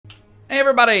Hey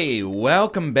everybody,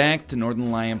 welcome back to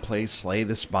Northernlion plays Slay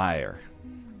the Spire.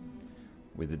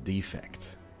 With a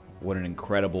defect. What an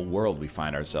incredible world we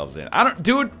find ourselves in.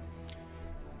 Dude,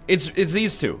 it's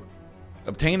these two.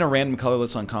 Obtain a random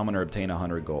colorless uncommon or obtain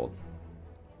 100 gold.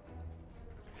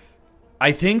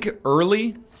 I think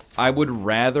early, I would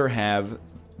rather have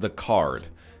the card.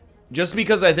 Just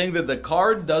because I think that the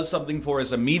card does something for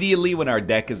us immediately when our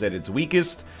deck is at its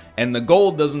weakest, and the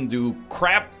gold doesn't do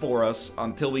crap for us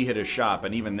until we hit a shop,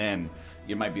 and even then,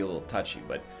 it might be a little touchy.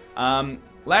 But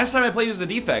last time I played as the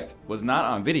defect was not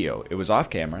on video, it was off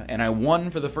camera, and I won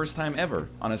for the first time ever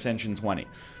on Ascension 20.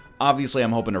 Obviously,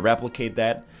 I'm hoping to replicate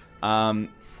that.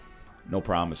 No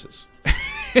promises.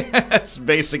 That's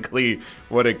basically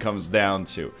what it comes down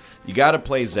to. You gotta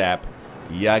play Zap,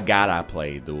 you gotta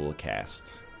play Dual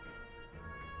Cast.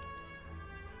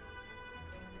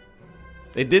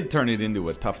 They did turn it into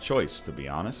a tough choice, to be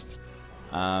honest.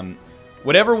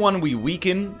 Whatever one we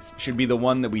weaken should be the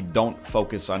one that we don't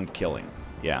focus on killing.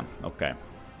 Yeah, okay.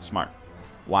 Smart.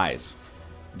 Wise.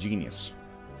 Genius.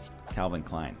 Calvin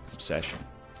Klein. Obsession.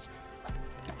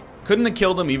 Couldn't have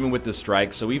killed him even with the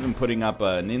strike, so even putting up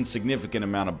an insignificant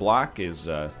amount of block is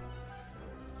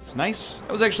it's nice.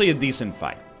 That was actually a decent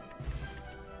fight.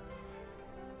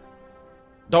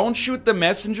 Don't shoot the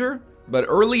messenger, but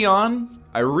early on,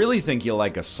 I really think you'll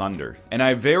like Asunder. And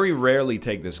I very rarely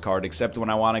take this card, except when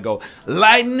I want to go,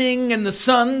 Lightning and the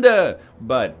Sunder!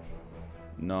 But,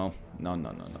 no.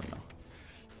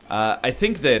 I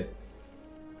think that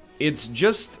it's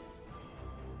just...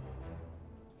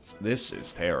 This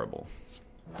is terrible.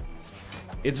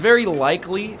 It's very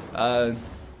likely to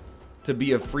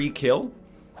be a free kill.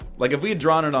 Like, if we had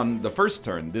drawn it on the first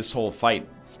turn, this whole fight,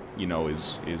 you know,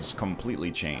 is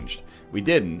completely changed. We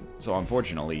didn't, so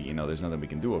unfortunately, you know, there's nothing we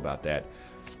can do about that.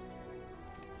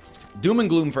 Doom and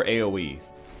Gloom for AoE,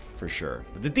 for sure.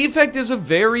 But the defect is a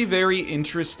very, very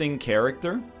interesting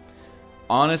character.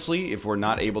 Honestly, if we're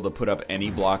not able to put up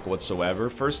any block whatsoever,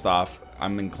 first off,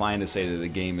 I'm inclined to say that the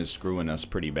game is screwing us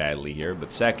pretty badly here. But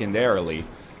secondarily,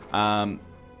 you know,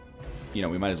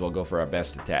 we might as well go for our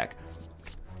best attack.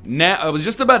 Now, I was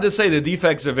just about to say the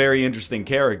defect's a very interesting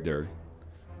character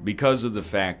because of the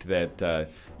fact that,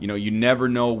 you know, you never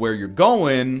know where you're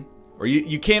going, or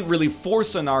you can't really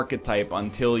force an archetype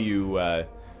until you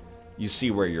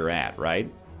see where you're at,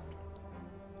 right?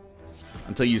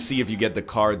 Until you see if you get the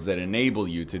cards that enable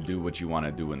you to do what you want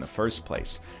to do in the first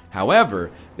place.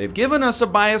 However, they've given us a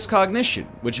Bias Cognition,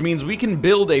 which means we can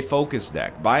build a focus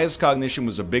deck. Bias Cognition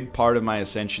was a big part of my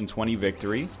Ascension 20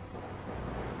 victory.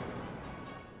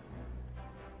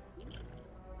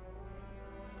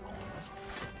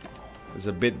 It's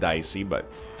a bit dicey,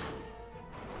 but...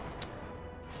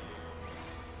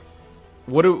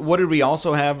 What did we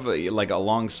also have, like,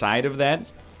 alongside of that?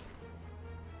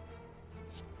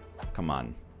 Come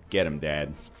on. Get him,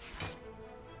 Dad.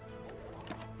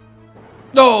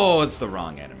 Oh, it's the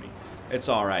wrong enemy. It's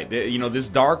alright. You know, this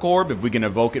Dark Orb, if we can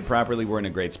evoke it properly, we're in a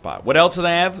great spot. What else did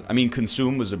I have? I mean,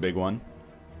 Consume was a big one.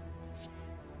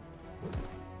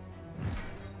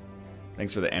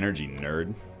 Thanks for the energy,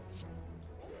 nerd.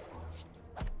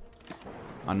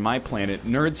 On my planet,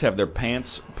 nerds have their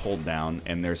pants pulled down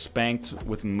and they're spanked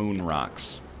with moon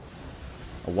rocks.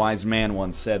 A wise man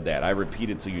once said that. I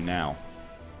repeat it to you now.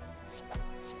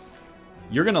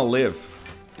 You're gonna live.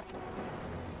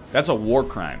 That's a war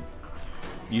crime.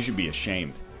 You should be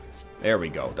ashamed. There we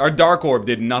go. Our Dark Orb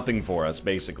did nothing for us,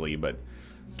 basically, but...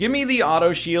 Give me the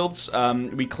auto shields.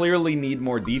 We clearly need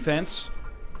more defense.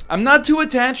 I'm not too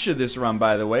attached to this run,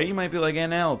 by the way. You might be like,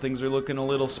 NL, things are looking a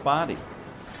little spotty.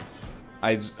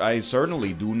 I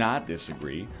certainly do not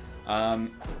disagree.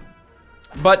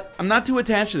 But I'm not too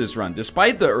attached to this run,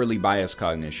 despite the early Bias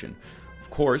Cognition. Of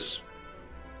course,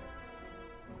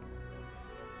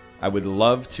 I would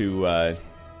love to,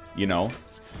 you know,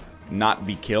 not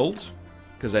be killed.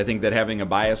 Because I think that having a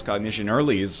Bias Cognition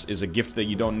early is a gift that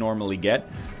you don't normally get.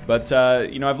 But,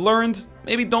 you know, I've learned,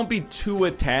 maybe don't be too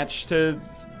attached to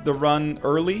the run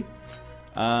early.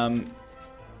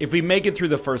 If we make it through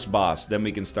the first boss, then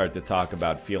we can start to talk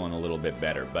about feeling a little bit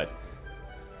better, but...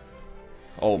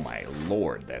 Oh my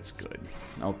lord, that's good.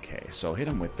 Okay, so hit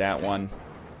him with that one.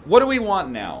 What do we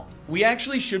want now? We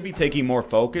actually should be taking more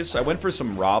focus. I went for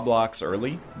some raw blocks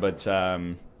early, but,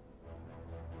 I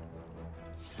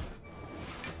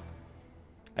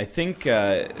think,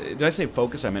 did I say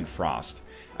focus? I meant frost.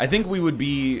 I think we would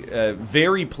be,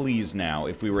 very pleased now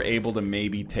if we were able to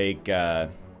maybe take,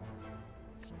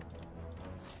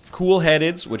 Cool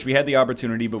Headeds, which we had the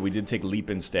opportunity, but we did take Leap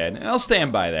instead. And I'll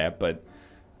stand by that, but,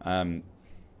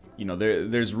 you know,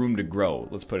 there's room to grow.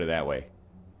 Let's put it that way.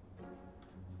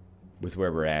 with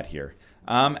where we're at here.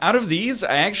 Out of these,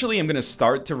 I actually am going to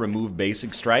start to remove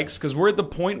basic strikes, because we're at the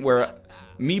point where,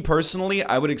 me personally,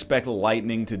 I would expect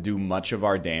lightning to do much of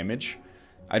our damage.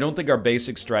 I don't think our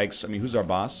basic strikes... I mean, who's our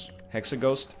boss?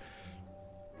 Hexaghost?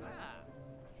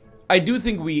 I do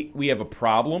think we have a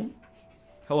problem.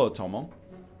 Hello, Tomo.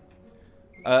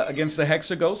 Against the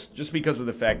Hexaghost, just because of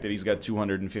the fact that he's got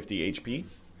 250 HP.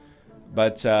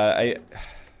 But, I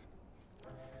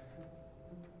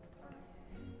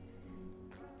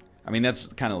mean, that's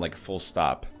kind of like a full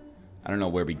stop. I don't know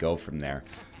where we go from there.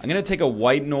 I'm going to take a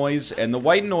white noise, and the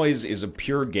white noise is a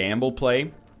pure gamble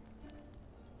play.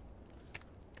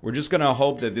 We're just going to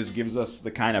hope that this gives us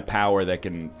the kind of power that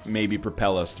can maybe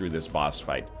propel us through this boss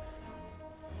fight.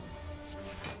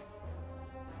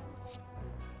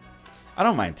 I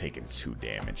don't mind taking 2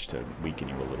 damage to weaken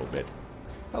you a little bit.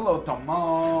 Hello,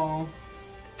 Tomo.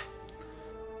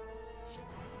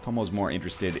 Tomo's more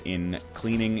interested in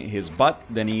cleaning his butt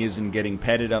than he is in getting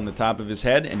petted on the top of his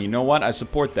head. And you know what? I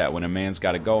support that. When a man's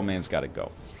got to go, a man's got to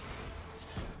go.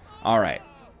 Alright.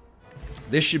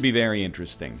 This should be very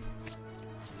interesting.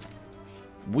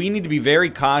 We need to be very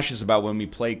cautious about when we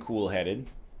play cool-headed.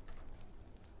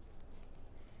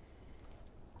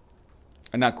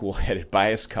 Not cool-headed,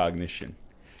 bias cognition.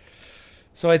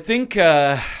 So I think,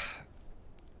 we're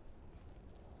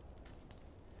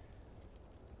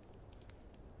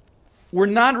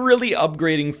not really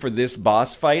upgrading for this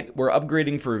boss fight. We're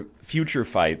upgrading for future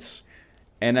fights.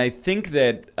 And I think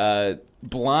that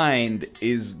Blind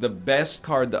is the best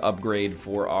card to upgrade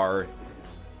for our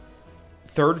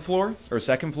 3rd floor, or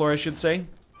 2nd floor, I should say.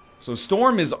 So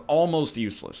Storm is almost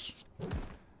useless.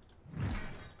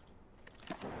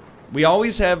 We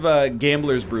always have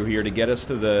Gambler's Brew here to get us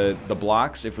to the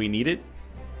blocks if we need it.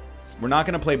 We're not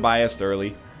going to play Biased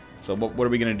early. So what are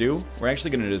we going to do? We're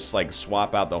actually going to just, like,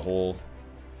 swap out the whole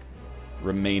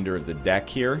remainder of the deck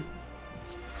here.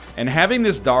 And having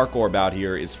this Dark Orb out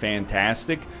here is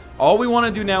fantastic. All we want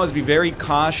to do now is be very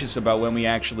cautious about when we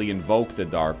actually invoke the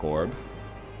Dark Orb.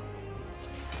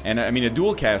 And, I mean, a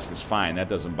dual cast is fine. That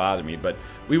doesn't bother me. But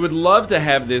we would love to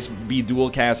have this be dual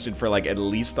casted for, like, at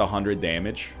least 100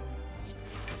 damage.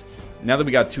 Now that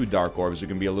we got 2 Dark Orbs, we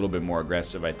can be a little bit more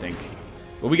aggressive, I think.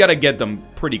 But we got to get them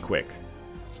pretty quick.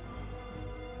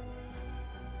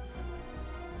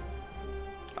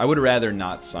 I would rather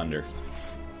not Sunder.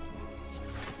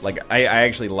 Like, I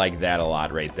actually like that a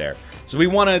lot right there. So we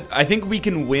want to... I think we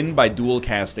can win by dual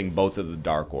casting both of the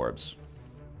Dark Orbs.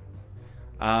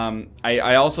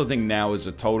 I also think now is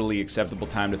a totally acceptable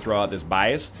time to throw out this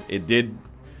Biased. It did...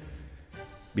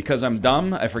 Because I'm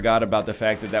dumb, I forgot about the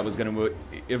fact that that was going to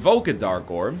evoke a Dark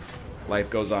Orb. Life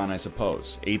goes on, I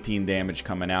suppose. 18 damage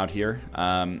coming out here.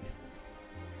 We're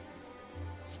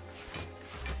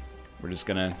just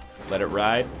going to let it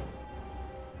ride.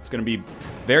 It's going to be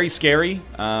very scary.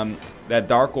 That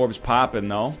Dark Orb's popping,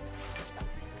 though.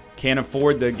 Can't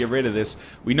afford to get rid of this.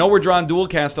 We know we're drawing Dual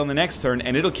Cast on the next turn,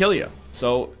 and it'll kill you.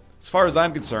 So, as far as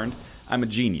I'm concerned, I'm a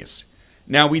genius.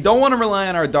 Now, we don't want to rely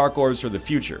on our Dark Orbs for the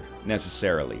future,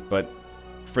 necessarily, but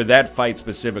for that fight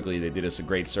specifically, they did us a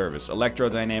great service.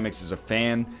 Electrodynamics is a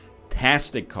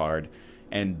fantastic card,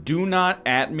 and do not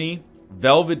at me.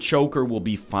 Velvet Choker will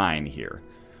be fine here.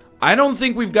 I don't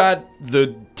think we've got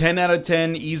the 10 out of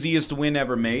 10 easiest win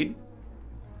ever made,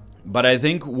 but I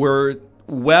think we're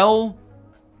well...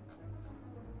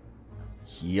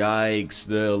 Yikes,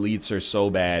 the elites are so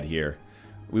bad here.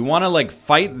 We want to, like,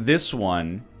 fight this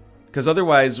one... Because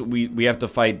otherwise, we have to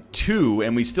fight 2,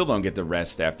 and we still don't get the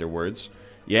rest afterwards.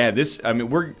 Yeah, this... I mean,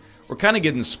 we're kind of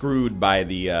getting screwed by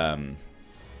the...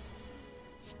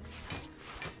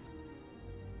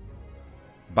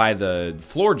 by the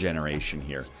floor generation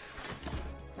here.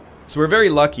 So we're very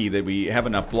lucky that we have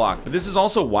enough block. But this is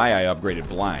also why I upgraded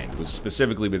Blind, was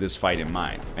specifically with this fight in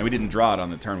mind. And we didn't draw it on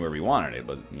the turn where we wanted it,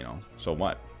 but, you know, so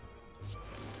what?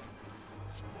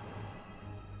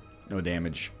 No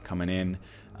damage coming in.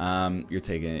 You're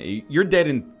taking... You're dead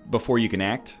in before you can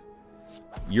act.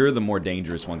 You're the more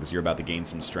dangerous one because you're about to gain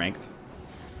some strength.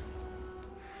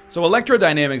 So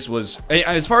Electrodynamics was...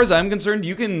 As far as I'm concerned,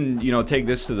 you can, you know, take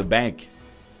this to the bank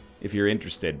if you're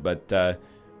interested. But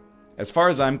as far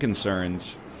as I'm concerned...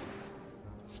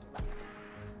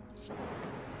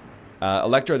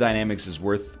 Electrodynamics is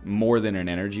worth more than an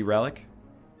energy relic.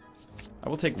 I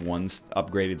will take one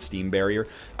upgraded Steam Barrier.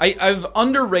 I've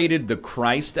underrated the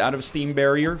Christ out of Steam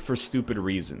Barrier for stupid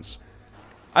reasons.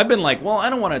 I've been like, well, I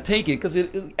don't want to take it because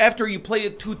after you play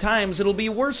it 2 times, it'll be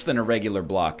worse than a regular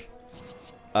block.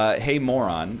 Hey,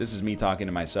 moron. This is me talking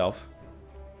to myself.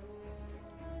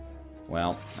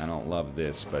 Well, I don't love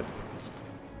this, but...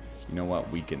 You know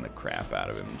what? Weaken the crap out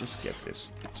of him. Just get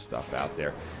this stuff out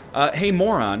there. Hey,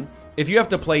 moron. If you have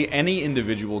to play any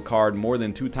individual card more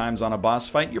than 2 times on a boss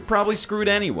fight, you're probably screwed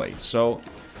anyway. So,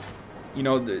 you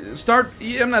know,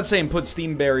 I'm not saying put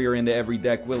Steam Barrier into every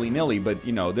deck willy-nilly, but,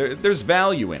 you know, there's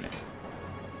value in it.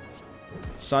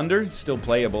 Sunder, still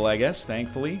playable, I guess,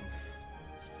 thankfully.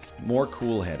 More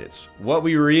cool-headeds. What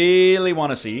we really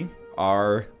want to see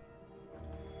are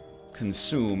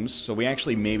consumes. So we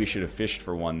actually maybe should have fished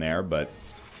for one there, but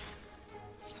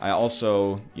I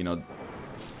also, you know,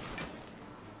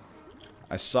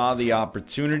 I saw the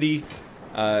opportunity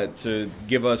to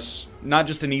give us not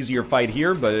just an easier fight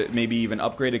here, but maybe even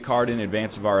upgrade a card in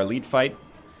advance of our elite fight.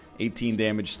 18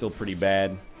 damage, still pretty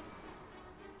bad.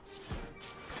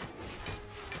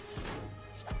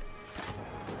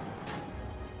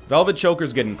 Velvet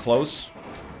Choker's getting close,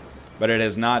 but it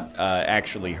has not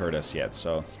actually hurt us yet,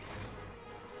 so...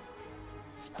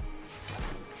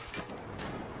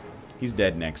 He's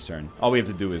dead next turn. All we have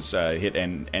to do is hit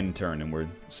end turn and we're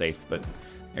safe, but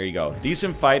there you go.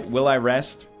 Decent fight. Will I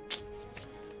rest?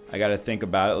 I gotta think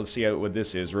about it. Let's see what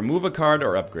this is. Remove a card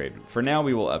or upgrade. For now,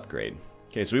 we will upgrade.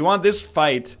 Okay, so we want this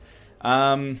fight.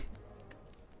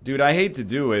 Dude, I hate to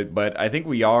do it, but I think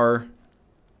we are...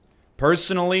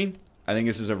 Personally, I think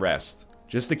this is a rest.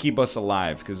 Just to keep us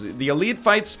alive. Because the elite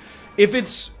fights, if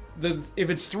it's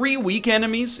 3 weak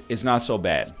enemies, it's not so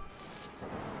bad.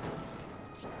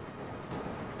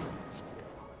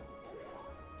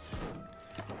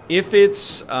 If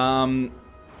it's 1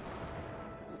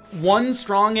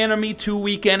 strong enemy, 2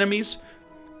 weak enemies,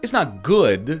 it's not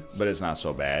good, but it's not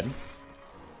so bad.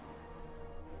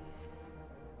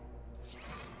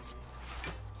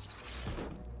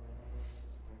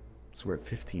 So we're at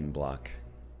 15 block.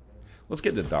 Let's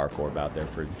get the Dark Orb out there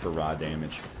for raw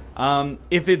damage.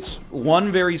 If it's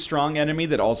 1 very strong enemy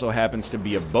that also happens to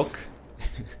be a book,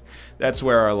 that's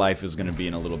where our life is going to be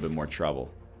in a little bit more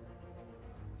trouble.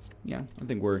 Yeah, I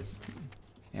think we're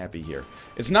happy here.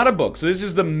 It's not a book, so this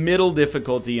is the middle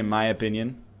difficulty in my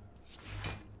opinion.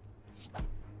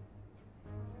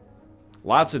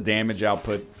 Lots of damage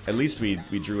output. At least we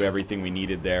drew everything we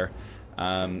needed there.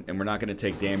 And we're not going to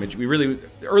take damage.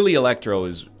 Early Electro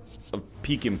is of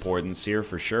peak importance here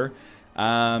for sure.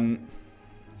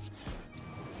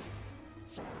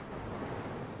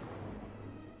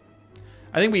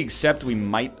 I think we accept we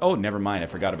might... Oh, never mind. I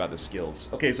forgot about the skills.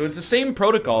 Okay, so it's the same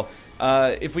protocol.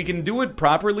 If we can do it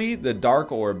properly, the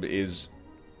Dark Orb is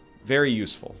very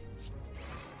useful.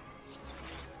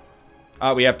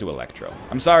 We have to Electro.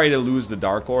 I'm sorry to lose the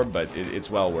Dark Orb, but it's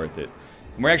well worth it.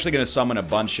 And we're actually going to summon a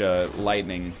bunch of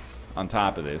lightning on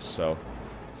top of this, so...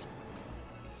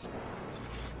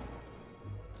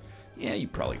 Yeah, you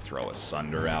probably throw a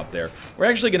Sunder out there. We're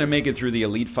actually going to make it through the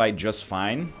elite fight just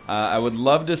fine. I would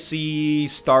love to see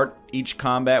start each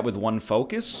combat with 1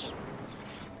 focus.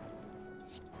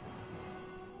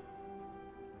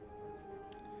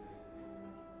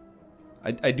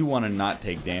 I do want to not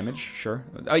take damage, sure.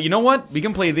 You know what? We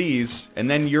can play these, and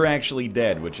then you're actually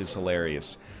dead, which is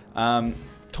hilarious.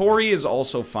 Tori is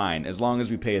also fine, as long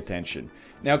as we pay attention.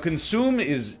 Now, Consume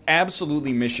is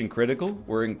absolutely mission critical.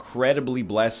 We're incredibly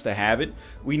blessed to have it.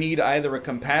 We need either a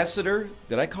capacitor.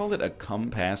 Did I call it a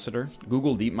capacitor?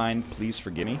 Google DeepMind, please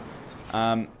forgive me.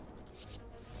 I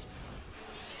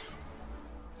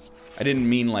didn't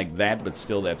mean like that, but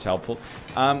still that's helpful.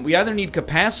 We either need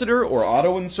capacitor or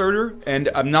auto inserter, and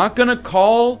I'm not gonna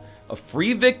call a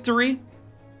free victory.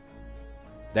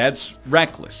 That's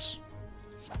reckless.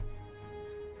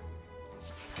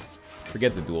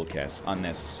 Forget the dual cast.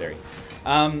 Unnecessary.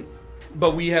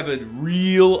 But we have a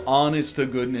real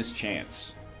honest-to-goodness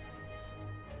chance.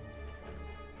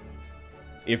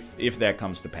 If that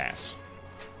comes to pass.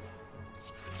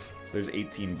 So there's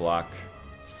 18 block.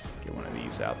 Get one of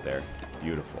these out there.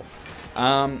 Beautiful.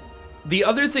 The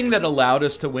other thing that allowed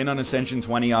us to win on Ascension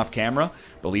 20 off camera,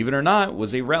 believe it or not,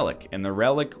 was a relic. And the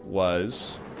relic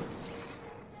was...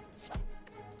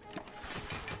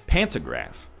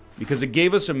 Pantograph. Because it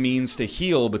gave us a means to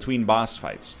heal between boss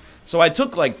fights. So I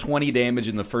took like 20 damage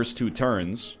in the first 2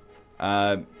 turns.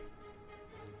 And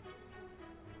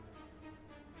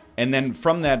then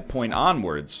from that point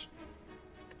onwards,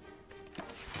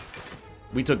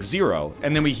 we took 0.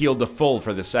 And then we healed the full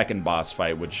for the second boss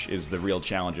fight, which is the real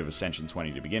challenge of Ascension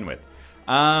 20 to begin with.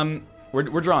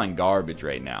 We're drawing garbage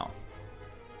right now.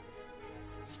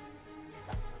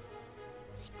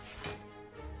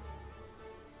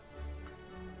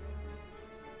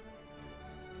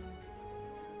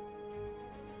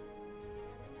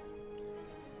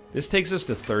 This takes us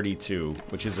to 32,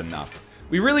 which is enough.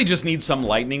 We really just need some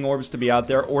lightning orbs to be out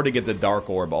there, or to get the Dark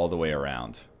Orb all the way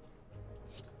around.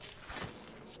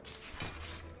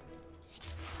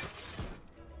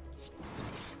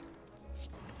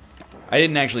 I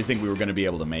didn't actually think we were going to be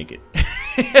able to make it.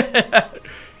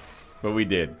 But we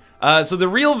did. So the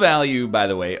real value, by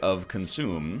the way, of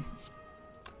Consume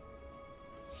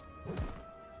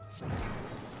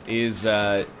is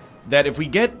that if we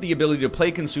get the ability to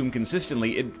play Consume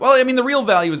consistently, well, I mean, the real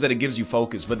value is that it gives you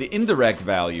focus, but the indirect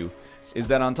value is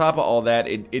that on top of all that,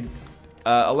 it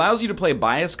allows you to play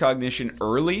Bias Cognition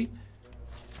early,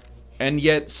 and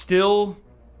yet still...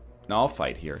 No, I'll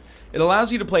fight here. It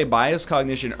allows you to play Bias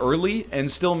Cognition early and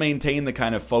still maintain the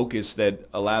kind of focus that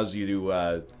allows you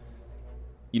to,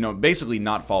 you know, basically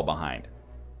not fall behind.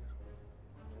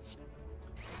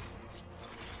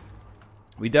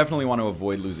 We definitely want to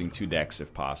avoid losing 2 decks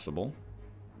if possible.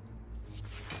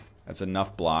 That's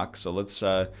enough block, so let's,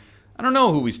 I don't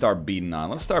know who we start beating on.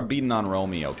 Let's start beating on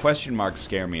Romeo. Question marks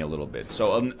scare me a little bit.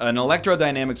 So an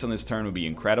Electrodynamics on this turn would be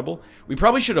incredible. We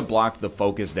probably should have blocked the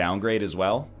focus downgrade as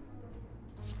well.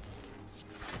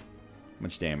 How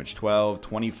much damage? 12,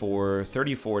 24,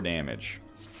 34 damage.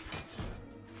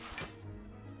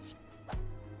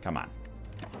 Come on.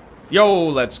 Yo,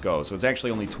 let's go. So it's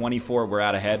actually only 24. We're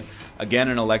out ahead. Again,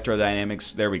 in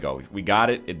Electrodynamics. There we go. We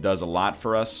got it. It does a lot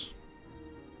for us.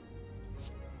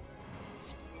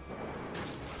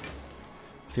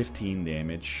 15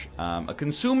 damage. A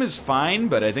Consume is fine,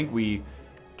 but I think we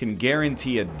can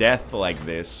guarantee a death like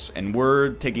this. And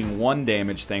we're taking 1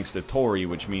 damage thanks to Tori,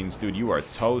 which means, dude, you are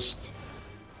toast.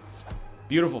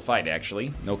 Beautiful fight,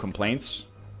 actually. No complaints.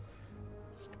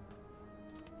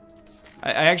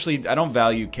 I don't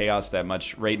value Chaos that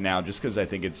much right now, just because I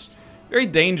think it's very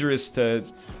dangerous to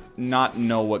not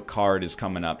know what card is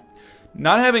coming up.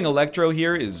 Not having Electro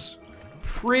here is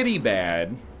pretty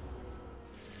bad,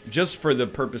 just for the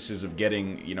purposes of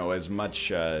getting, you know, as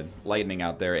much lightning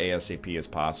out there ASAP as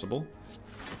possible.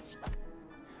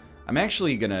 I'm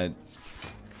actually gonna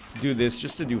do this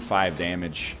just to do 5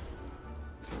 damage.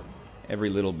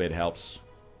 Every little bit helps,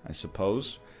 I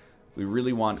suppose. We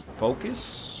really want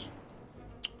focus.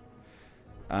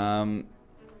 And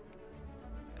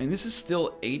this is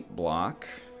still 8 block.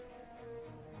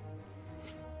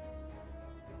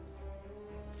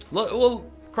 Look, we'll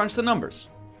crunch the numbers.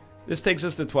 This takes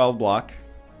us to 12 block.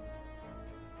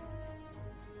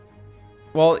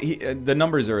 Well, the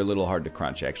numbers are a little hard to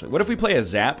crunch, actually. What if we play a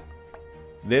Zap?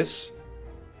 This.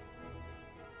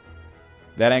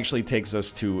 That actually takes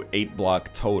us to 8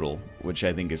 block total, which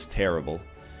I think is terrible.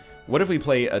 What if we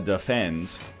play a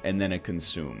Defend and then a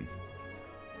Consume?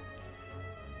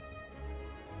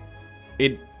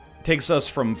 It takes us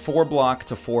from 4 block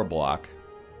to 4 block,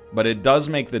 but it does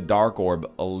make the Dark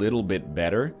Orb a little bit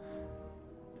better.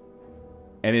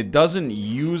 And it doesn't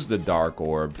use the Dark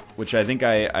Orb, which I think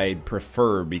I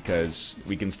prefer because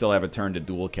we can still have a turn to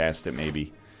dual cast it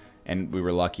maybe. And we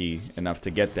were lucky enough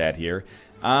to get that here.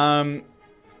 I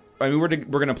mean, we're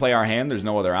going to play our hand. There's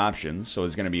no other options, so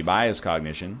it's going to be Bias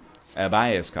Cognition.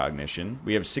 Bias Cognition.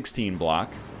 We have 16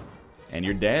 block. And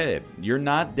you're dead. You're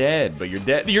not dead, but you're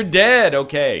dead. You're dead!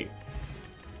 Okay.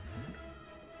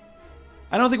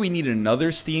 I don't think we need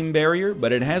another Steam Barrier,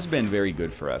 but it has been very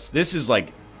good for us. This is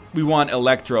like, we want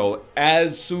Electro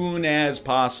as soon as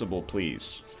possible,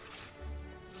 please.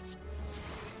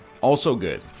 Also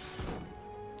good.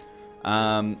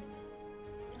 Hold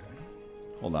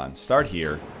on. Start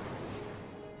here.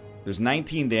 There's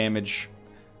 19 damage.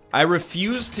 I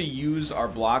refuse to use our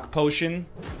block potion,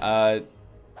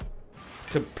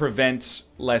 to prevent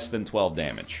less than 12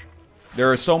 damage. There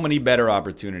are so many better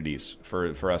opportunities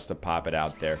for us to pop it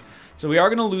out there. So we are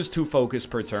going to lose 2 focus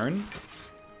per turn.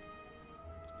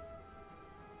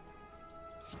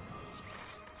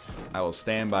 I will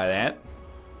stand by that.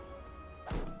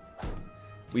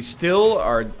 We still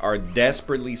are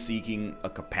desperately seeking a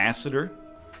capacitor.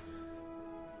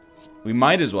 We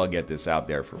might as well get this out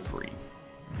there for free.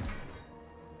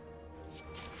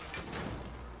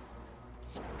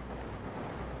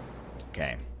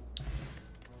 Okay.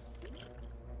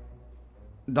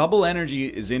 Double energy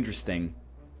is interesting.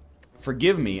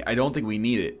 Forgive me, I don't think we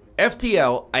need it.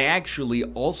 FTL, I actually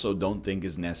also don't think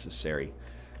is necessary.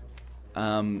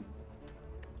 I'm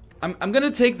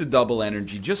gonna take the double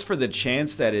energy just for the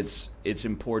chance that it's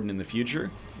important in the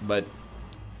future, but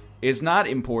it's not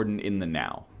important in the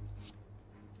now.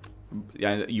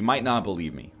 You might not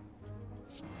believe me.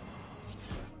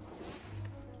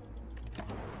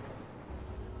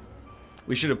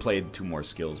 We should have played 2 more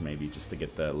skills maybe just to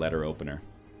get the letter opener.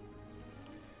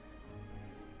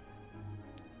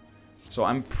 So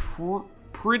I'm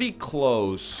pretty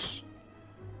close.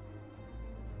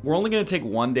 We're only going to take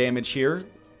 1 damage here.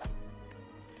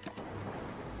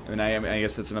 I mean, I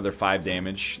guess that's another 5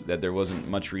 damage that there wasn't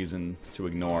much reason to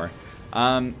ignore.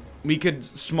 We could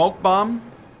smoke bomb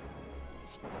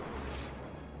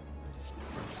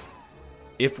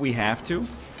if we have to.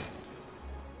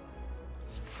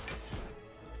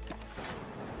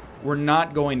 We're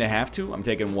not going to have to. I'm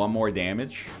taking 1 more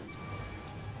damage.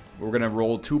 We're going to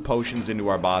roll 2 potions into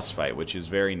our boss fight, which is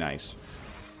very nice.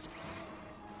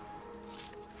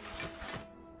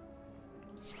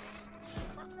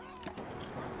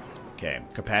 Okay,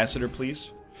 capacitor,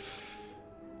 please.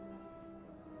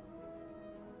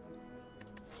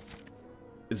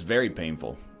 It's very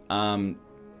painful. I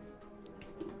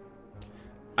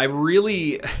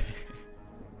really...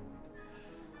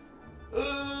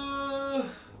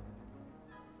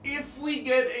 if we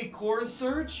get a core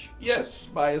search, yes,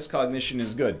 bias cognition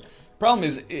is good. Problem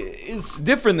is, it's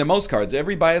different than most cards.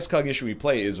 Every bias cognition we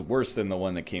play is worse than the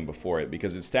one that came before it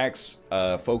because it stacks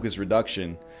focus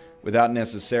reduction without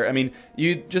necessary... I mean,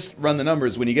 you just run the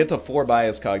numbers. When you get to 4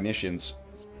 bias cognitions,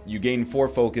 you gain 4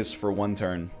 focus for 1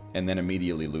 turn and then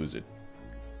immediately lose it.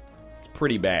 It's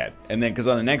pretty bad. And then, because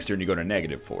on the next turn, you go to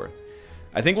 -4.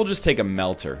 I think we'll just take a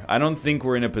melter. I don't think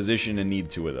we're in a position to need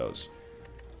 2 of those.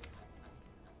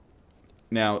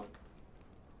 Now,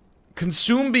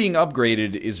 consume being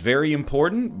upgraded is very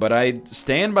important, but I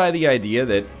stand by the idea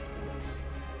that,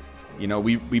 you know,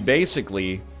 we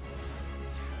basically...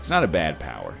 It's not a bad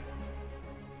power.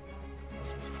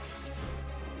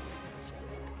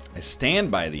 I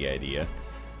stand by the idea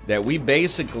that we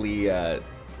basically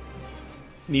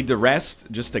need to rest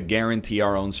just to guarantee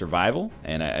our own survival,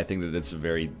 and I think that that's a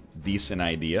very decent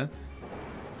idea.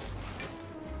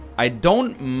 I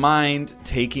don't mind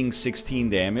taking 16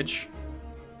 damage.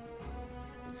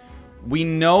 We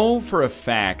know for a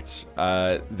fact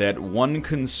that 1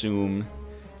 consume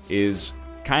is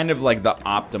kind of like the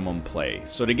optimum play.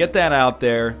 So to get that out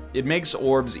there, it makes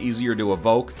orbs easier to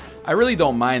evoke. I really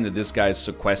don't mind that this guy's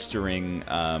sequestering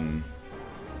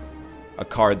a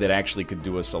card that actually could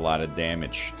do us a lot of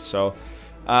damage. So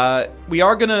we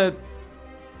have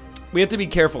to be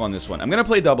careful on this one. I'm going to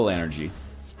play double energy.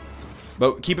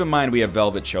 But keep in mind we have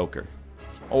Velvet Choker.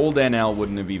 Old NL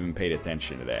wouldn't have even paid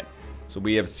attention to that. So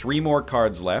we have 3 more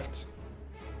cards left.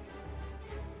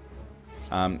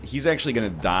 He's actually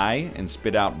going to die and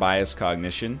spit out Bias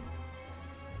Cognition.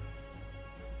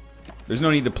 There's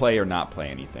no need to play or not play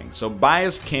anything. So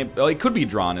Bias can't... Well, it could be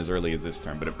drawn as early as this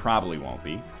turn, but it probably won't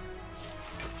be.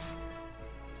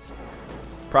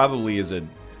 Probably is a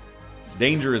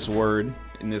dangerous word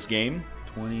in this game.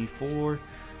 24...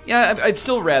 Yeah, I'd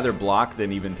still rather block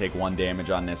than even take 1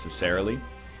 damage unnecessarily.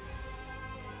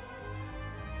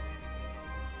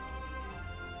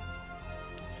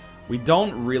 We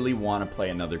don't really want to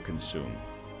play another Consume.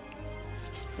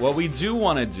 What we do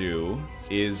want to do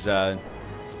is, like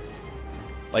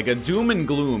a Doom and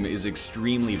Gloom is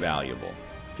extremely valuable.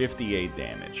 58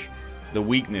 damage. The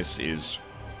weakness is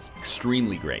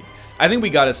extremely great. I think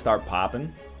we got to start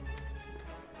popping.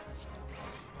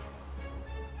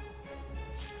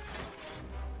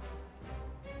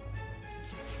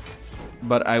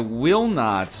 But I will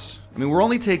not... I mean, we're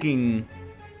only taking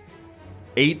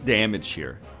 8 damage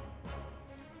here.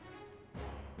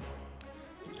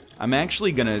 I'm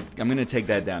actually gonna... I'm gonna take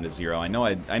that down to 0. I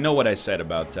know what I said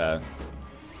about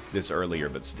this earlier,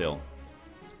 but still.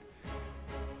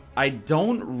 I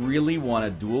don't really want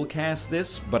to dual cast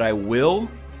this, but I will,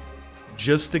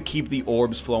 just to keep the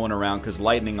orbs flowing around, because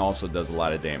lightning also does a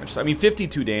lot of damage. So, I mean,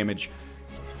 52 damage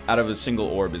out of a single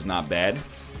orb is not bad.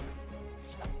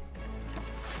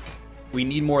 We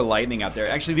need more lightning out there.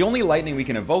 Actually, the only lightning we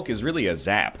can evoke is really a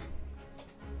zap.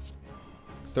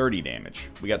 30 damage.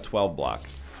 We got 12 block.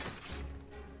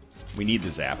 We need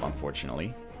the zap,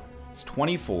 unfortunately. It's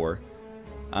 24.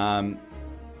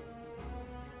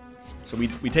 So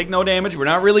we take no damage. We're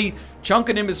not really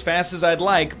chunking him as fast as I'd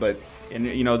like, but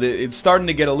you know, it's starting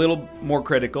to get a little more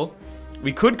critical.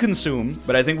 We could consume,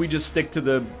 but I think we just stick to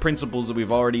the principles that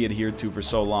we've already adhered to for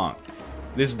so long.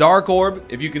 This Dark Orb,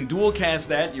 if you can dual cast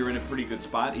that, you're in a pretty good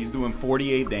spot. He's doing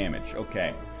 48 damage.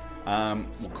 Okay.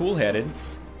 We're cool-headed.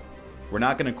 We're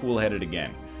not going to cool-headed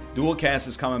again. Dual cast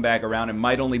is coming back around. It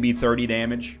might only be 30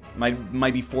 damage.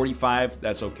 Might be 45.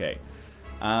 That's okay.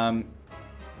 I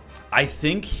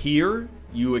think here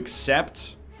you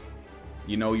accept,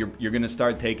 you know, you're going to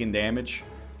start taking damage.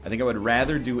 I think I would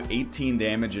rather do 18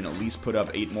 damage and at least put up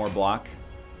 8 more block.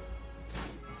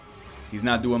 He's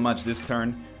not doing much this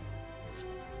turn.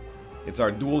 It's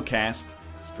our dual cast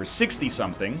for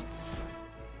 60-something.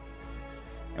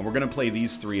 And we're going to play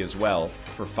these 3 as well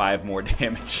for 5 more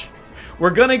damage.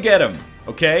 We're going to get him,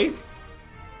 okay?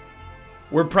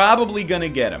 We're probably going to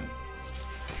get him.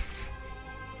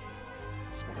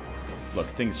 Look,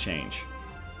 things change.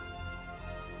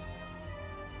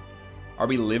 Are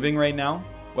we living right now?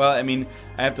 Well, I mean,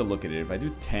 I have to look at it. If I do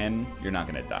 10, you're not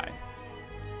going to die.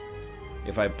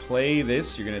 If I play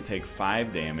this, you're going to take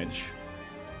 5 damage.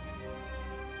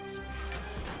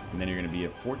 And then you're going to be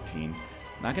at 14.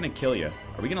 Not going to kill you.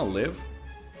 Are we going to live?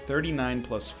 39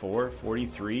 plus 4,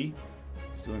 43.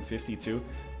 It's doing 52.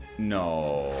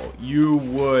 No, you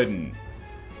wouldn't.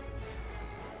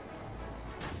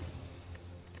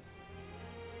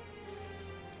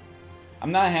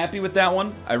 I'm not happy with that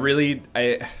one.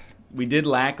 We did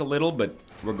lack a little, but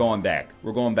we're going back.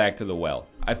 We're going back to the well.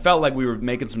 I felt like we were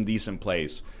making some decent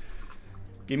plays.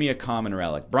 Give me a common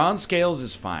relic. Bronze scales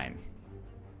is fine.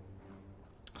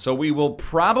 So we will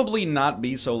probably not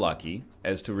be so lucky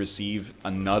as to receive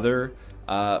another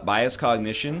bias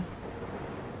cognition.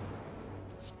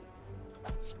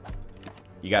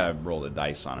 You gotta roll the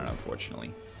dice on it,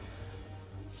 unfortunately.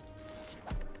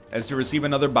 As to receive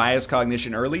another bias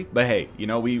cognition early, but hey, you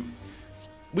know,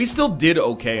 we still did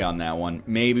okay on that one.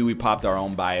 Maybe we popped our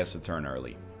own bias a turn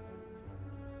early.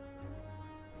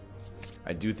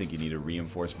 I do think you need a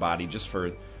reinforced body just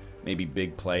for maybe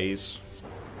big plays.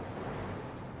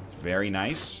 It's very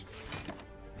nice.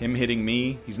 Him hitting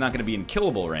me, he's not going to be in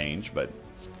killable range, but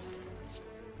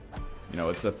you know,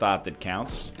 it's the thought that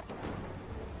counts.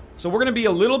 So we're going to be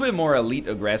a little bit more elite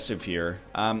aggressive here.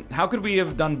 How could we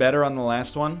have done better on the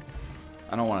last one?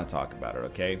 I don't want to talk about it,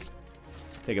 okay?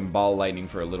 Taking ball lightning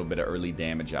for a little bit of early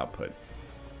damage output.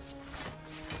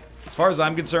 As far as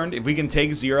I'm concerned, if we can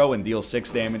take 0 and deal 6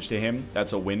 damage to him,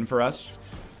 that's a win for us.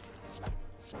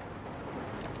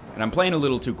 And I'm playing a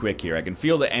little too quick here. I can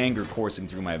feel the anger coursing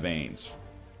through my veins.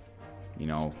 You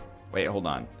know, wait, hold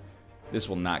on. This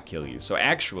will not kill you. So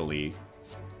actually,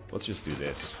 let's just do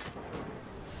this.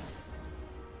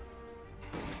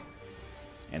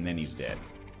 And then he's dead.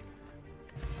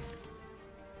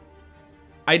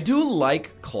 I do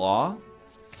like Claw.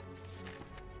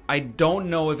 I don't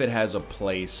know if it has a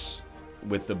place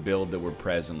with the build that we're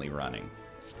presently running.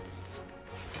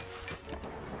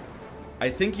 I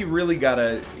think you really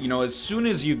gotta, you know, as soon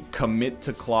as you commit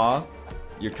to Claw,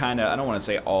 you're kind of, I don't want to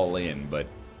say all in, but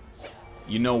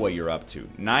you know what you're up to.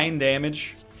 9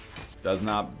 damage does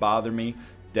not bother me.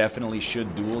 Definitely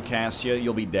should dual cast you.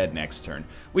 You'll be dead next turn.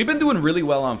 We've been doing really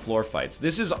well on floor fights.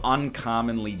 This is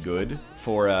uncommonly good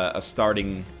for a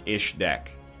starting-ish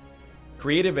deck.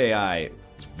 Creative AI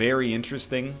is very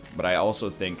interesting, but I also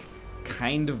think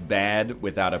kind of bad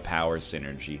without a power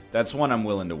synergy. That's one I'm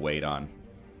willing to wait on.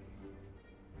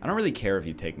 I don't really care if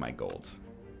you take my gold.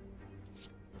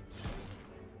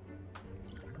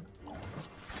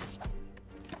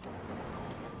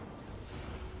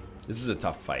 This is a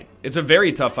tough fight. It's a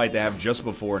very tough fight to have just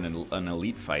before an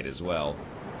elite fight as well.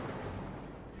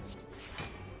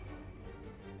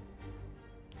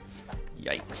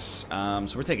 Yikes.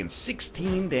 So we're taking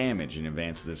 16 damage in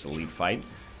advance of this elite fight.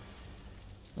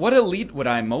 What elite would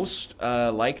I most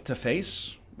like to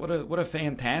face? What a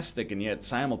fantastic and yet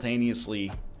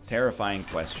simultaneously terrifying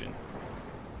question.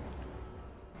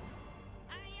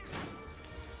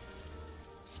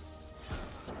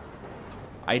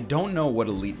 I don't know what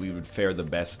elite we would fare the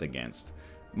best against.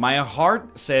 My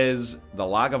heart says the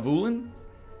Lagavulin.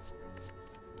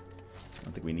 I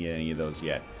don't think we need any of those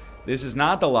yet. This is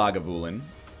not the Lagavulin,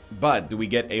 but do we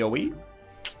get AoE?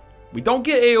 We don't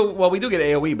get AoE. Well, we do get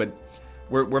AoE, but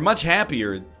we're much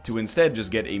happier to instead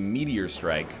just get a Meteor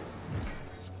Strike.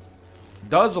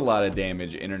 Does a lot of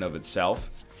damage in and of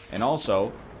itself, and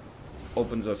also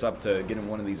opens us up to getting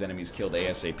one of these enemies killed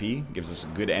ASAP. Gives us a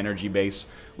good energy base.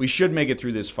 We should make it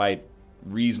through this fight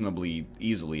reasonably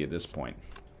easily at this point.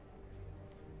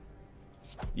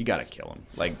 You gotta kill him.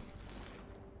 Like,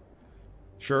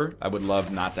 sure, I would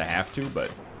love not to have to,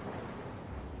 but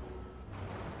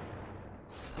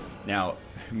now,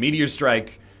 Meteor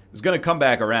Strike is gonna come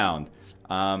back around.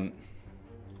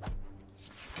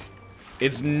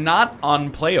 It's not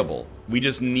unplayable. We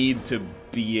just need to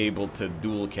be able to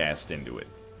dual cast into it,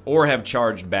 or have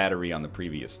charged battery on the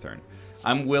previous turn.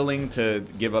 I'm willing to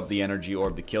give up the energy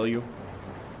orb to kill you.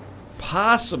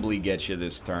 Possibly get you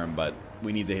this turn, but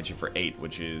we need to hit you for 8,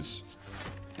 which is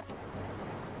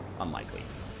unlikely.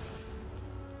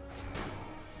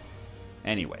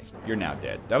 Anyway, you're now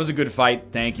dead. That was a good fight.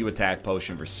 Thank you, Attack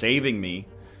Potion, for saving me.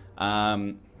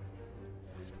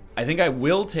 I think I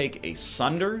will take a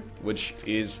Sunder, which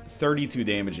is 32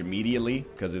 damage immediately,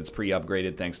 because it's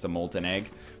pre-upgraded thanks to Molten Egg.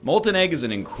 Molten Egg is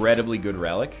an incredibly good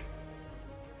relic.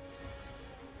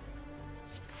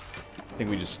 I think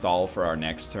we just stall for our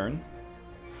next turn.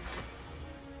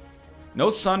 No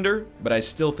Sunder, but I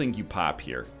still think you pop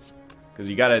here. Because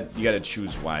you gotta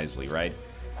choose wisely, right?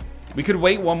 We could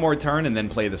wait one more turn and then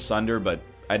play the Sunder, but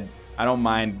I don't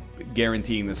mind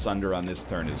guaranteeing the Sunder on this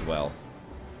turn as well.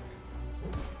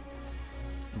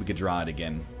 We could draw it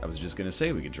again. I was just gonna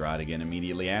say we could draw it again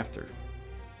immediately after.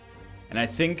 And I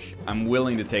think I'm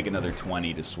willing to take another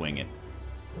 20 to swing it.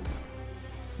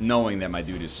 Knowing that my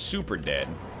dude is super dead.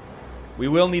 We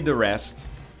will need the rest.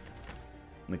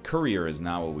 And the courier is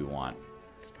not what we want.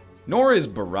 Nor is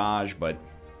barrage, but...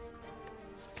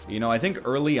 You know, I think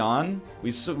early on,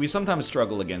 we sometimes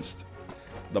struggle against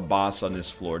the boss on this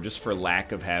floor just for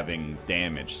lack of having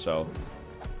damage, so...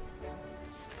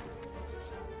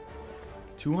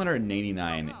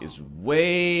 289 is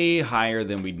way higher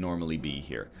than we'd normally be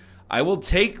here. I will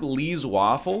take Lee's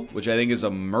Waffle, which I think is a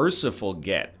merciful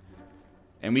get.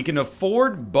 And we can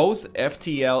afford both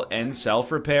FTL and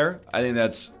self-repair. I think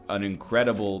that's an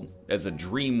incredible... That's a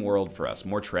dream world for us.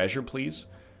 More treasure, please.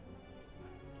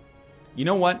 You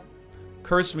know what?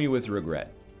 Curse me with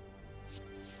regret.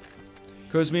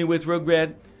 Curse me with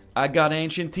regret. I got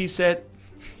ancient tea set.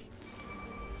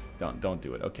 Don't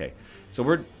do it. Okay. So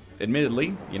we're...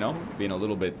 Admittedly, you know, being a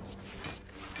little bit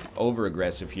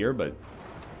over-aggressive here, but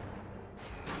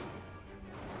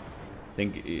I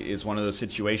think it's one of those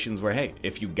situations where, hey,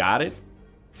 if you got it,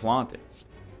 flaunt it.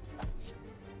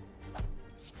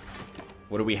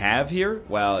 What do we have here?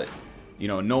 Well, you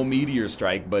know, no meteor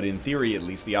strike, but in theory, at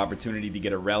least, the opportunity to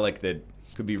get a relic that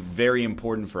could be very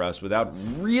important for us without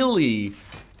really,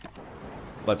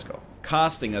 let's go,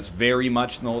 costing us very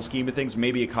much in the whole scheme of things.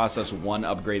 Maybe it costs us one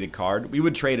upgraded card. We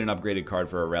would trade an upgraded card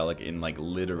for a relic in, like,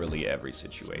 literally every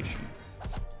situation.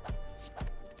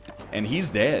 And he's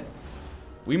dead.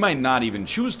 We might not even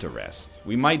choose to rest.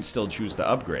 We might still choose to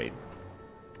upgrade.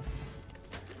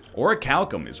 Or a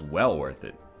Calcum is well worth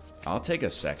it. I'll take a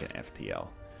second FTL.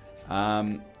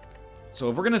 So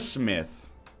if we're gonna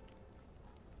smith,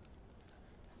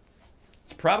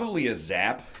 it's probably a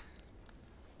zap.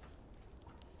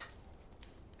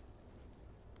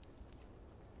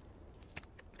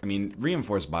 I mean,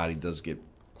 reinforced body does get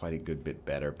quite a good bit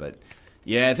better, but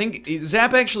yeah, I think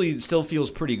zap actually still feels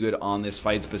pretty good on this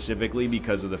fight specifically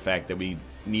because of the fact that we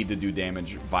need to do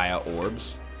damage via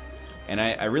orbs. And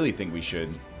I really think we should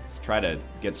try to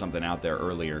get something out there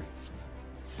earlier.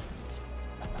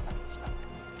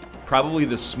 Probably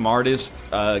the smartest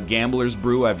gambler's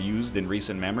brew I've used in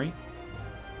recent memory.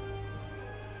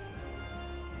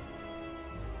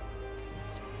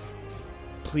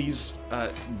 Please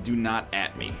do not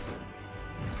at me.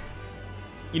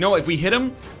 You know, if we hit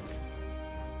him,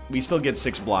 we still get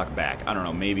 6 block back. I don't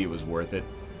know, maybe it was worth it.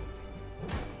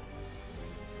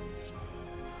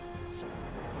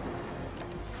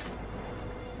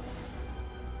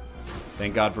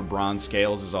 Thank God for bronze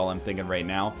scales is all I'm thinking right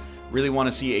now. Really want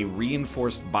to see a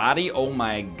reinforced body. Oh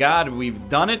my God, we've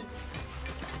done it.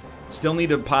 Still need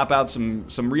to pop out some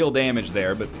real damage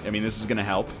there, but I mean, this is going to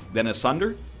help. Then a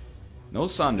Sunder? No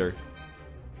Sunder.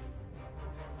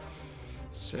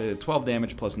 So 12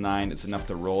 damage plus 9. It's enough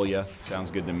to roll ya.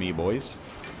 Sounds good to me, boys.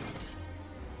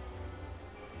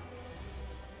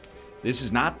 This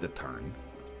is not the turn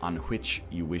on which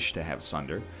you wish to have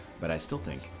Sunder, but I still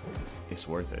think it's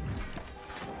worth it.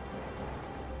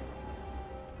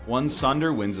 One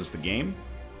Sunder wins us the game,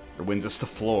 or wins us the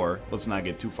floor. Let's not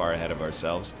get too far ahead of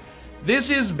ourselves. This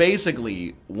is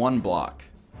basically one block.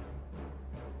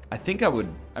 I think I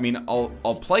would, I mean,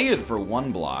 I'll play it for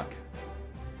one block.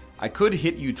 I could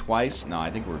hit you twice. No,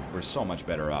 I think we're so much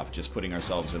better off just putting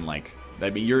ourselves in, like, I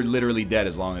mean, you're literally dead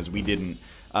as long as we didn't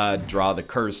draw the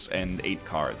curse and 8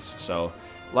 cards. So,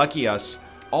 lucky us.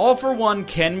 All for one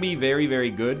can be very, very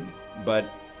good,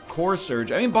 but Core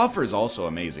Surge, I mean, Buffer is also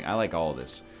amazing. I like all of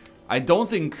this. I don't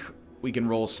think we can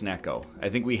roll Snecko. I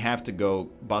think we have to go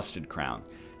Busted Crown.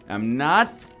 I'm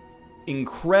not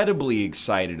incredibly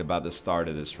excited about the start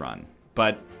of this run,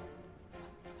 but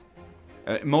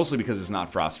mostly because it's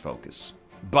not Frost Focus.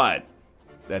 But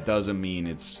that doesn't mean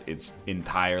it's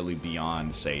entirely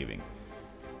beyond saving.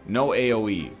 No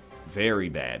AoE, very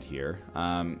bad here.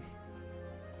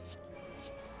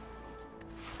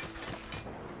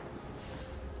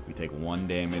 We take 1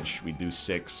 damage, we do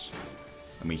 6,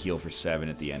 and we heal for 7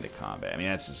 at the end of combat. I mean,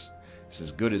 that's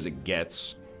as good as it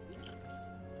gets.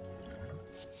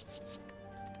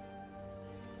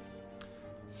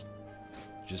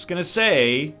 Just gonna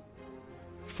say,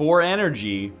 4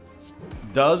 energy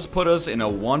does put us in a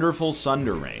wonderful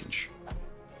Sunder range.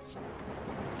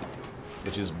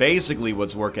 Which is basically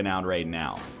what's working out right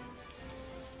now.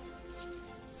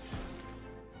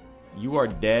 You are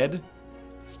dead.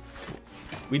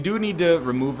 We do need to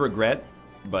remove regret,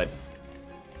 but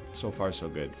so far so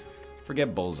good.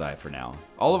 Forget Bullseye for now.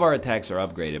 All of our attacks are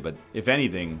upgraded, but if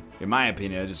anything, in my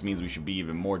opinion, it just means we should be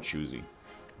even more choosy.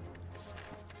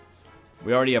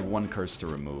 We already have 1 curse to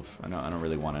remove. I don't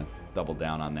really want to double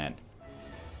down on that.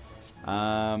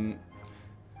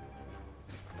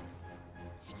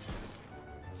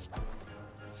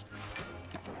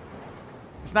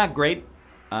 It's not great,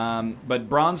 but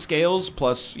bronze scales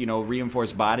plus, you know,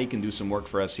 reinforced body can do some work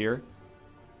for us here.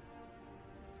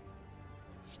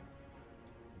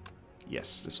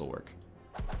 Yes, this will work.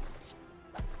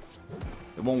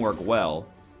 It won't work well.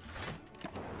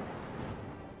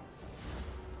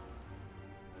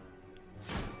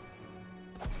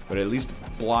 But at least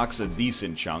blocks a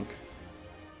decent chunk.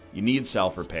 You need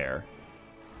self-repair.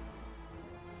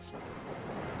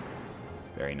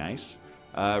 Very nice.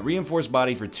 Reinforced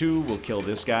body for 2 will kill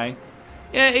this guy.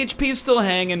 Yeah, HP's still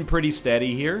hanging pretty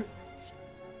steady here.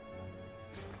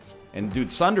 And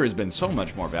dude, Sunder has been so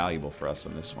much more valuable for us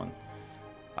on this one.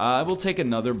 We'll take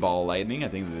another Ball Lightning. I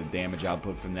think that the damage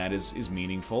output from that is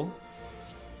meaningful.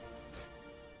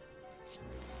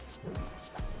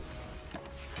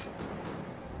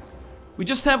 We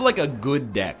just have like a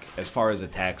good deck as far as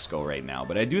attacks go right now,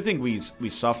 but I do think we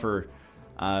suffer,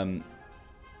 you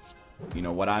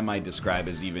know, what I might describe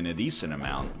as even a decent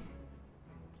amount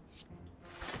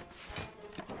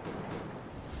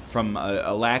from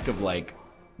a lack of like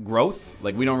growth.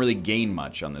 Like we don't really gain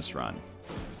much on this run.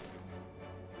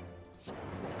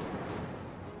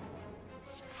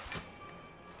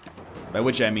 By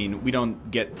which I mean we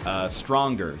don't get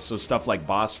stronger, so stuff like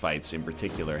boss fights in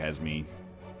particular has me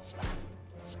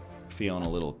feeling a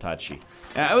little touchy.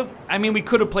 I mean, we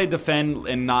could have played defend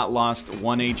and not lost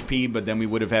 1 HP, but then we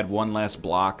would have had 1 less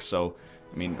block, so,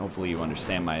 I mean, hopefully you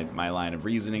understand my line of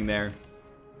reasoning there.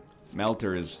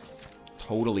 Melter is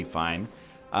totally fine.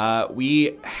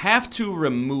 We have to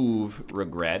remove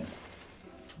Regret.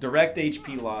 Direct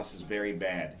HP loss is very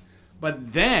bad.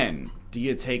 But then, do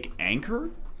you take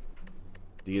Anchor?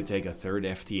 Do you take a 3rd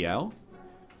FTL?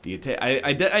 Do you take...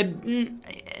 I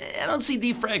don't see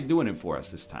Defrag doing it for us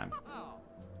this time.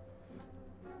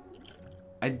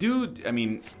 I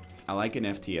mean, I like an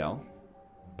FTL.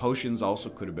 Potions also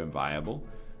could have been viable.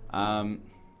 I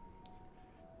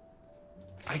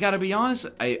gotta be honest,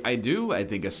 I do. I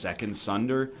think a 2nd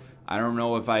Sunder. I don't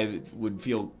know if I would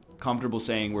feel comfortable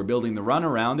saying we're building the run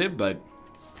around it, but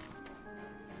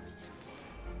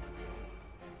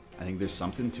I think there's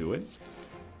something to it.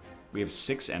 We have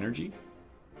 6 energy.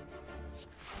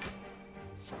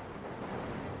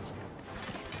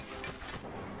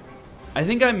 I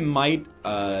think I might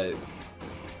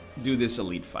do this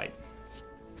elite fight.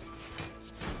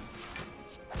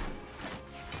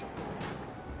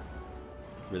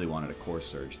 Really wanted a core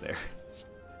surge there.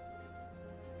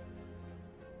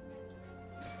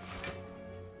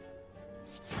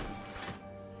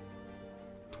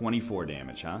 $24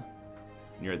 damage, huh?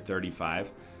 You're at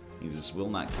 35. Means this will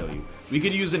not kill you. We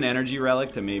could use an energy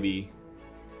relic to maybe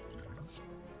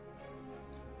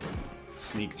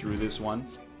sneak through this one.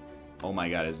 Oh my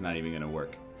god, it's not even gonna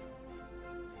work.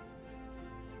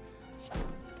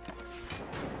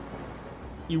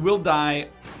 You will die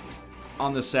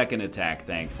on the 2nd attack,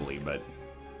 thankfully, but...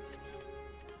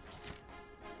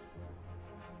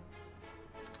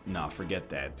 Nah, forget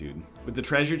that, dude. With the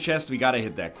treasure chest, we gotta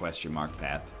hit that question mark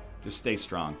path. Just stay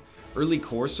strong. Early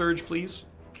core surge, please.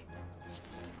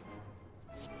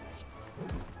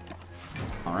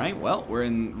 Alright, well, we're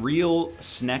in real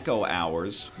Snecko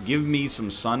hours. Give me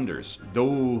some Sunders.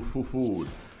 Dude.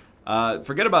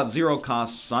 Forget about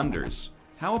 0-cost Sunders.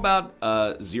 How about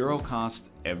 0-cost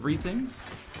everything?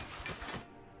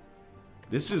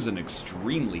 This is an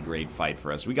extremely great fight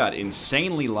for us. We got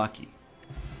insanely lucky.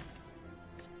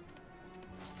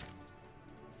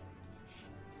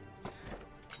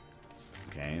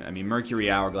 Okay, I mean, Mercury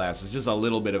Hourglass is just a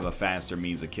little bit of a faster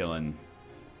means of killing...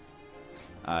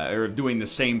 or of doing the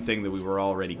same thing that we were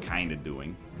already kind of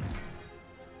doing.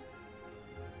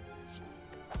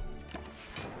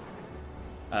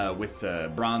 With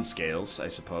the bronze scales, I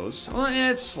suppose. Well,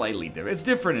 it's slightly different. It's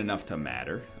different enough to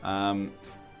matter.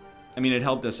 I mean, it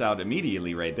helped us out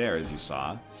immediately right there, as you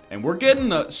saw. And we're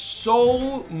getting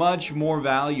so much more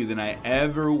value than I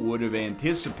ever would have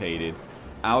anticipated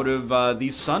out of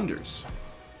these Sunders.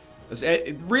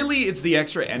 Really, it's the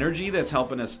extra energy that's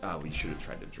helping us... Oh, we should have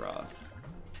tried to draw.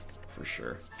 For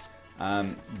sure.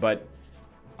 But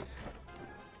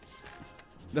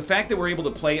the fact that we're able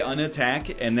to play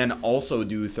unattack and then also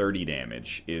do 30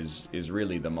 damage is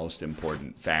really the most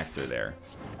important factor there.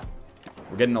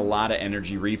 We're getting a lot of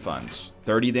energy refunds.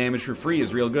 30 damage for free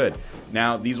is real good.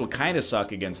 Now, these will kind of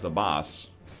suck against the boss.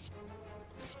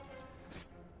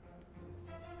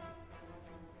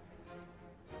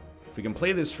 If we can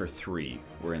play this for 3,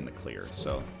 we're in the clear,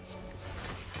 so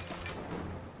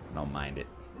I don't mind it.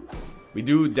 We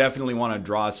do definitely want to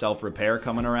draw self-repair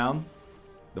coming around.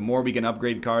 The more we can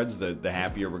upgrade cards, the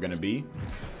happier we're going to be.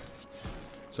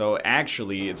 So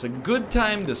actually, it's a good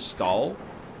time to stall.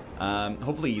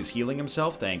 Hopefully he's healing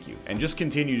himself. Thank you. And just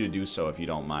continue to do so if you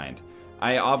don't mind.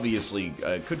 I obviously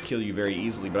could kill you very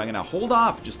easily, but I'm going to hold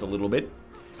off just a little bit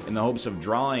in the hopes of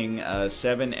drawing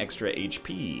 7 extra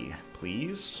HP,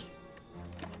 please.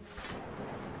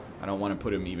 I don't want to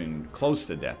put him even close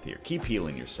to death here. Keep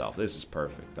healing yourself. This is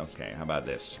perfect. Okay, how about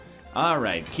this?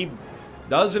 Alright,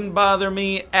 doesn't bother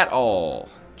me at all.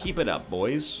 Keep it up,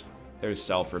 boys. There's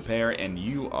self-repair, and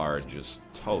you are just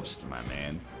toast, my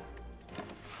man.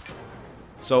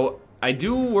 So, I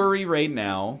do worry right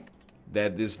now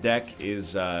that this deck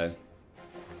is, oh,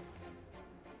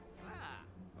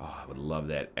 I would love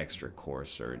that extra core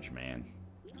surge, man.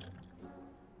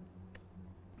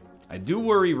 I do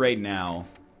worry right now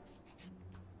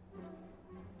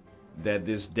that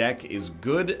this deck is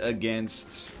good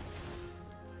against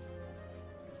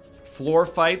floor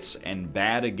fights and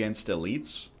bad against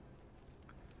elites.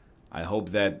 I hope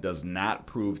that does not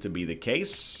prove to be the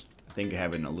case. I think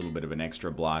having a little bit of an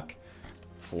extra block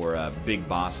for big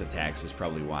boss attacks is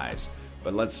probably wise.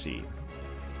 But let's see.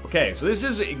 Okay, so this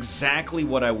is exactly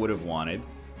what I would have wanted.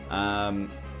 And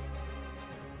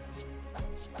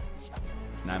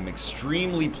I'm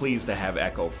extremely pleased to have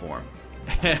Echo Form.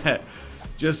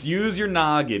 Just use your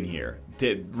noggin here.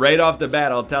 Right off the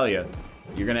bat, I'll tell you.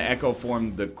 You're going to Echo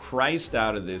Form the Christ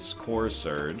out of this Core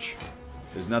Surge.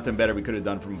 There's nothing better we could have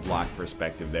done from a block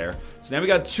perspective there. So now we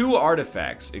got 2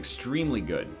 artifacts. Extremely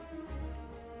good.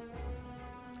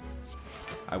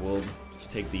 I will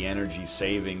just take the energy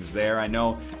savings there. I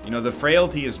know, you know, the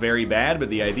frailty is very bad, but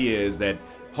the idea is that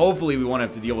hopefully we won't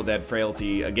have to deal with that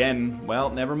frailty again. Well,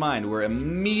 never mind. We're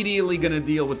immediately going to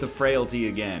deal with the frailty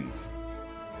again.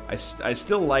 I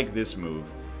still like this move.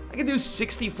 I can do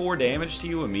 64 damage to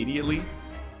you immediately.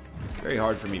 Very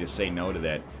hard for me to say no to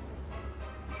that.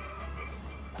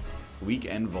 Weak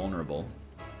and vulnerable.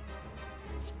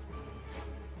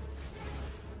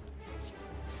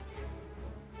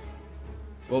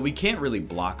 Well, we can't really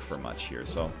block for much here,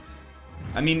 so...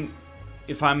 I mean,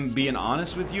 if I'm being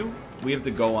honest with you, we have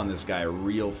to go on this guy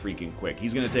real freaking quick.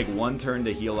 He's going to take 1 turn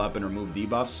to heal up and remove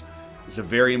debuffs. It's a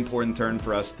very important turn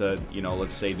for us to, you know,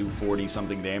 let's say do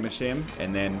 40-something damage to him.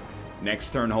 And then next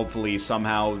turn, hopefully,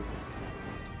 somehow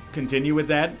continue with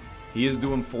that. He is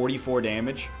doing 44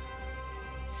 damage.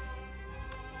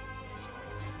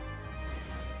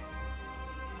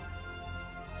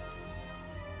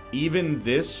 Even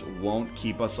this won't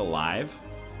keep us alive.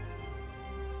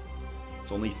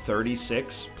 It's only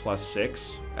 36 plus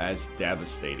 6. That's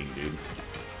devastating, dude.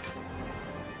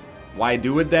 Why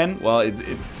do it then? Well,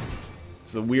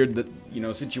 it's a weird, you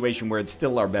know, situation where it's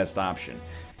still our best option.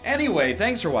 Anyway,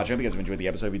 thanks for watching. I hope you guys have enjoyed the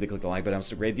episode. If you did, click the like button.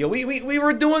 It's a great deal. We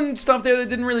were doing stuff there that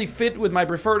didn't really fit with my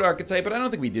preferred archetype, but I don't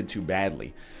think we did too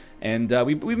badly. And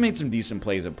we've made some decent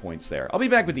plays at points there. I'll be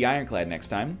back with the Ironclad next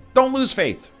time. Don't lose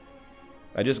faith.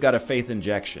 I just got a faith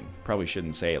injection. Probably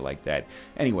shouldn't say it like that.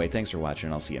 Anyway, thanks for watching,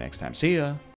 and I'll see you next time. See ya!